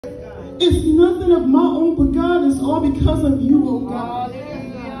It's nothing of my own, but God, it's all because of you, oh God.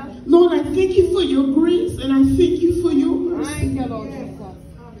 Lord, I thank you for your grace, and I thank you for your mercy. Thank you, Lord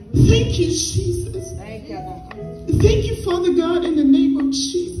Jesus. Thank you, Jesus. Thank you, Lord. Thank you, Father God, in the name of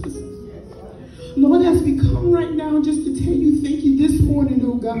Jesus. Lord, as we come right now just to tell you thank you this morning,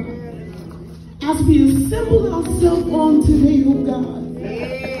 oh God. As we assemble ourselves on today, oh God.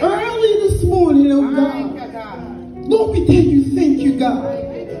 Early this morning, oh God. Lord, we tell you thank you, God.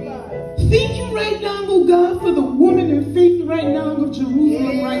 Thank you right now, oh God, for the woman in faith right now of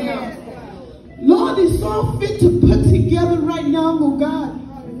Jerusalem right now. Lord, it's all fit to put together right now, oh God,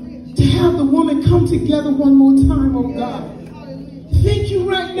 to have the woman come together one more time, oh God. Thank you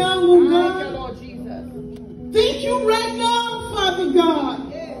right now, oh God. Thank you right now, Father God.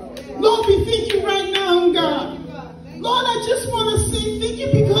 Lord, we thank you right now, God. Lord, I just want to say thank you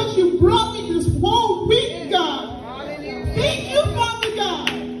because you brought me this whole week, God. Thank you, Father God.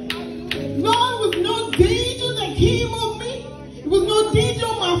 Lord, with no danger that came on me, with no danger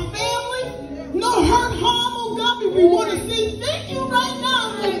on my family, no hurt, harm, oh God, but we want to say thank you right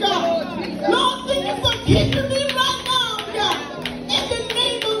now, oh God. Lord, thank you for keeping me right now, God. In the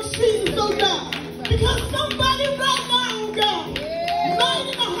name of Jesus, oh God. Because somebody right now, oh God, lying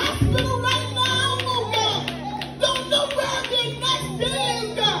in the hospital right now, oh God, don't know where their next day is,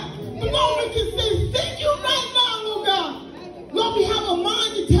 God. But Lord, we can say thank you right now, oh God. Lord, we have a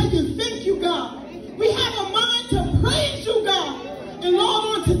mind to tell you thank you, God. We have a mind to praise you, God. And Lord,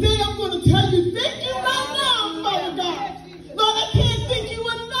 on today, I'm going to tell you thank you right now, Father God. Lord, I can't thank you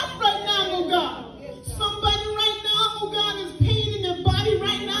enough right now, oh God. Somebody right now, oh God, is pain in their body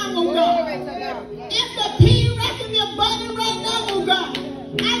right now, oh God. If the pain wrecking their body right now, oh God,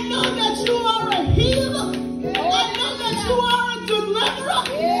 I know that you are a healer. I know that you are a deliverer.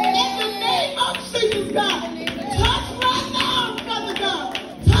 In the name of Jesus, God. Touch right now, Father God.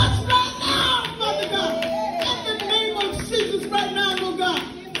 Touch right now, Father God. In the name of Jesus right now, oh God.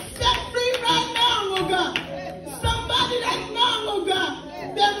 Set free right now, oh God. Somebody right now, oh God.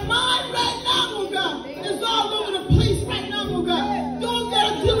 Their mind right now, oh God, is all over the place right now, oh God. Those that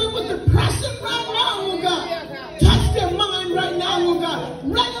are dealing with depression right now, oh God. Touch their mind right now, oh God.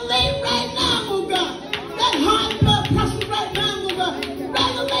 Regulate right now, oh God. That high blood pressure right now, oh God.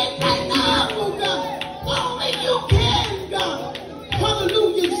 Regulate right now, oh God. Only you can, God.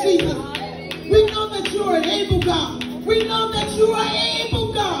 Hallelujah, Jesus. We know that you are able, God. We know that you are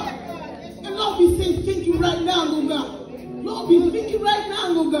able, God. And Lord, we say thank you right now, oh God. Lord, we thank you right now,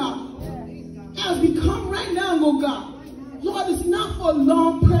 oh God. As we come right now, oh God. Lord, it's not for a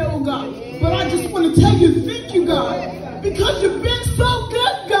long prayer, oh God. But I just want to tell you thank you, God. Because you've been so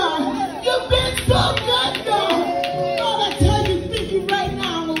good, God. You've been so good, God. Lord, I tell you thank you right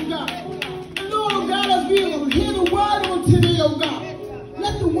now, oh God. And Lord, oh God, as we hear the word on today, oh God.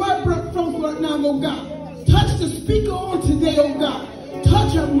 Let the word break forth right now, oh God. Touch the speaker on today, oh God.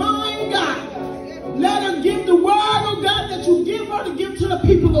 Touch her mind, God. Let her give the word, oh God, that you give her to give to the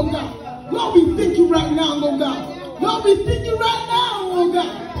people, oh God. Lord, we thank you right now, oh God. Lord, we thank you right now, oh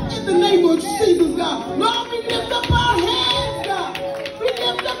God. In the name of Jesus, God. Lord, we lift up our hands, God. We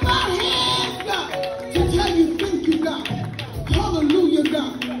lift up our hands, God, to tell you thank you, God. Hallelujah,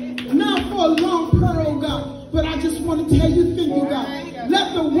 God. Not for a long prayer, oh God, but I just want to tell you thank you, God.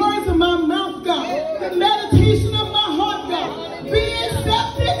 Let the words of my mouth, God, the meditation of my heart, God, be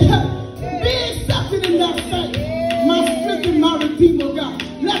accepted in that sight. My strength and my redeemer, God.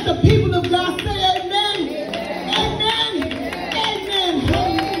 Let the people of God say